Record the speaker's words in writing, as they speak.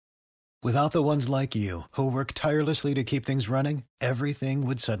Without the ones like you, who work tirelessly to keep things running, everything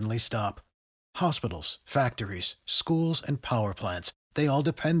would suddenly stop. Hospitals, factories, schools, and power plants, they all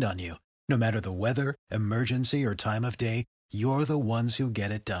depend on you. No matter the weather, emergency, or time of day, you're the ones who get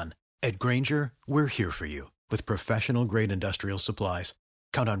it done. At Grainger, we're here for you with professional-grade industrial supplies.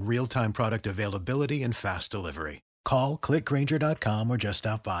 Count on real-time product availability and fast delivery. Call, clickgrainger.com, or just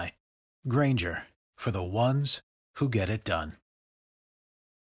stop by. Grainger, for the ones who get it done.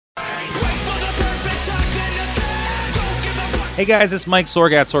 Hey guys, it's Mike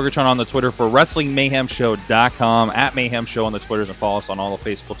Sorg at Sorgatron on the Twitter for WrestlingMayhemShow.com, at Mayhem Show on the Twitters, and follow us on all the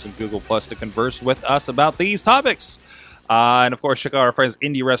Facebooks and Google Plus to converse with us about these topics. And of course, check out our friends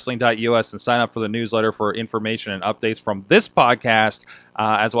IndieWrestling.us and sign up for the newsletter for information and updates from this podcast,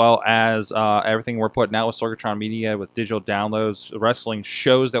 as well as everything we're putting out with Sorgatron Media with digital downloads, wrestling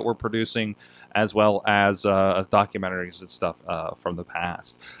shows that we're producing, as well as documentaries and stuff from the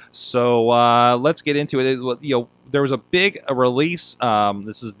past. So let's get into it. There was a big release.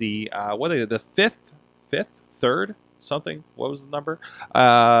 This is the third. Something. What was the number?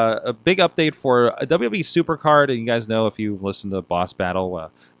 A big update for WWE SuperCard. And you guys know, if you listen to Boss Battle,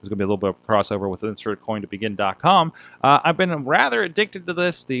 there's going to be a little bit of crossover with InsertCoinToBegin.com. I've been rather addicted to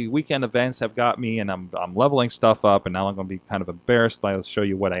this. The weekend events have got me, and I'm leveling stuff up, and now I'm going to be kind of embarrassed by to show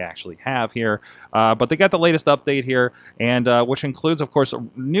you what I actually have here. But they got the latest update here, and which includes, of course,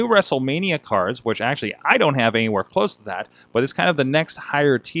 new WrestleMania cards, which actually I don't have anywhere close to that, but it's kind of the next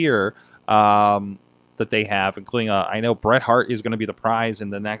higher tier that they have, including I know Bret Hart is going to be the prize in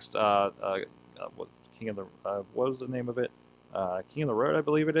the next King of the what was the name of it? King of the Road, I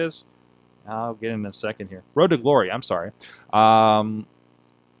believe it is. I'll get in a second here. Road to Glory. I'm sorry. So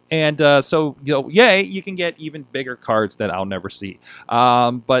yay, you can get even bigger cards that I'll never see.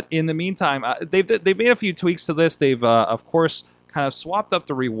 But in the meantime, they've made a few tweaks to this. They've of course kind of swapped up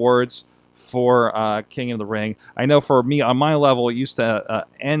the rewards for King of the Ring. I know for me, on my level, it used to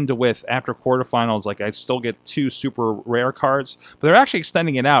end with, after quarterfinals, like I still get 2 super rare cards, but they're actually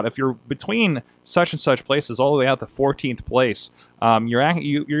extending it out. If you're between such and such places all the way out to 14th place,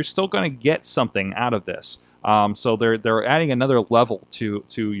 you're still going to get something out of this. So they're adding another level to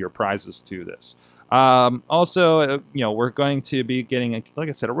your prizes to this. Also, we're going to be getting, like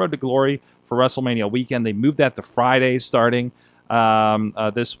I said, a Road to Glory for WrestleMania weekend. They moved that to Fridays starting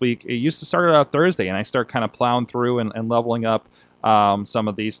this week. It used to start out Thursday, and I start kind of plowing through and leveling up some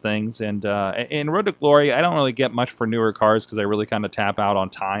of these things. And in Road to Glory, I don't really get much for newer cards because I really kind of tap out on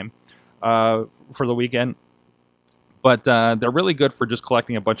time for the weekend. But they're really good for just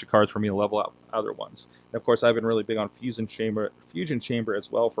collecting a bunch of cards for me to level up other ones. And of course, I've been really big on Fusion Chamber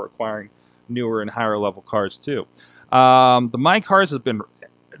as well for acquiring newer and higher level cards too. The My Cards have been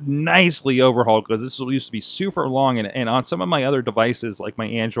nicely overhauled because this used to be super long, and on some of my other devices like my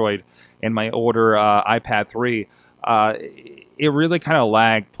Android and my older iPad 3, it really kind of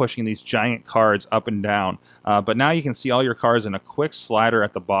lagged pushing these giant cards up and down. But now you can see all your cards in a quick slider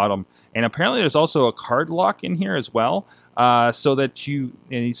at the bottom, and apparently there's also a card lock in here as well, so that you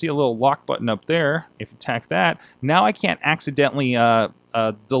see a little lock button up there. If you tack that, now I can't accidentally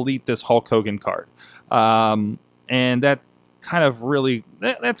delete this Hulk Hogan card, and that kind of really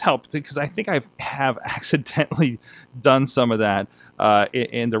that's helped, because I think I have accidentally done some of that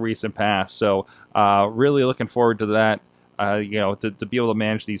in the recent past. So really looking forward to that. To be able to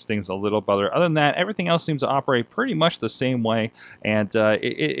manage these things a little better. Other than that, everything else seems to operate pretty much the same way, and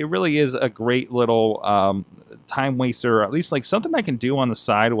it really is a great little time waster, or at least like something I can do on the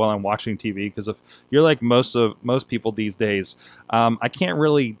side while I'm watching TV. Because if you're like most people these days, I can't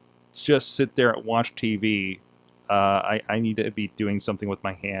really just sit there and watch TV. I need to be doing something with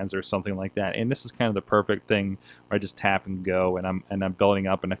my hands or something like that, and this is kind of the perfect thing where I just tap and go, and I'm building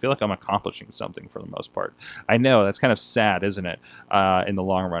up, and I feel like I'm accomplishing something for the most part. I know that's kind of sad, isn't it, in the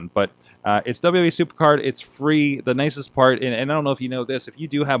long run? But it's WWE SuperCard. It's free. The nicest part, and I don't know if you know this, if you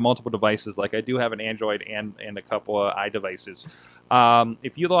do have multiple devices, like I do have an Android and a couple of iDevices,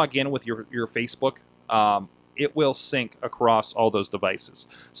 if you log in with your Facebook, it will sync across all those devices.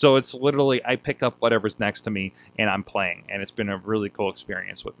 So it's literally, I pick up whatever's next to me and I'm playing, and it's been a really cool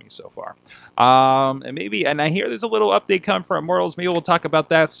experience with me so far. And I hear there's a little update coming for Immortals. Maybe we'll talk about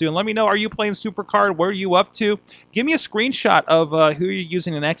that soon. Let me know, are you playing SuperCard? What are you up to? Give me a screenshot of who you're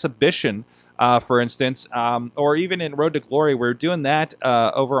using in exhibition, for instance, or even in Road to Glory. We're doing that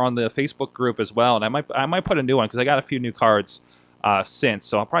over on the Facebook group as well, and I might put a new one because I got a few new cards since.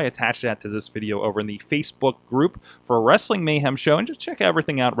 So I'll probably attach that to this video over in the Facebook group for Wrestling Mayhem Show, and just check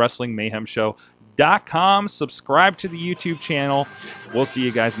everything out, WrestlingMayhemShow.com. Subscribe to the YouTube channel. We'll see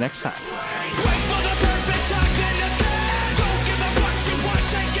you guys next time.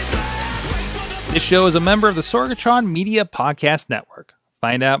 This show is a member of the Sorgatron Media Podcast Network.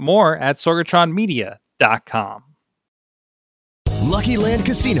 Find out more at sorgatronmedia.com. Lucky Land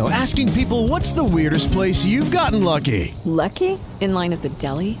Casino, asking people, what's the weirdest place you've gotten lucky? Lucky? In line at the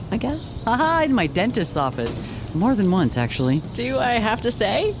deli, I guess? Aha, in my dentist's office. More than once, actually. Do I have to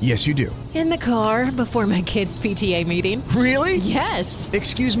say? Yes, you do. In the car before my kids' PTA meeting. Really? Yes.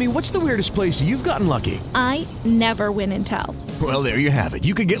 Excuse me, what's the weirdest place you've gotten lucky? I never win and tell. Well, there you have it.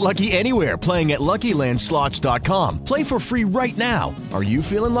 You can get lucky anywhere, playing at LuckyLandSlots.com. Play for free right now. Are you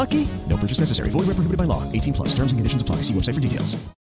feeling lucky? No purchase necessary. Void where prohibited by law. 18 plus. Terms and conditions apply. See website for details.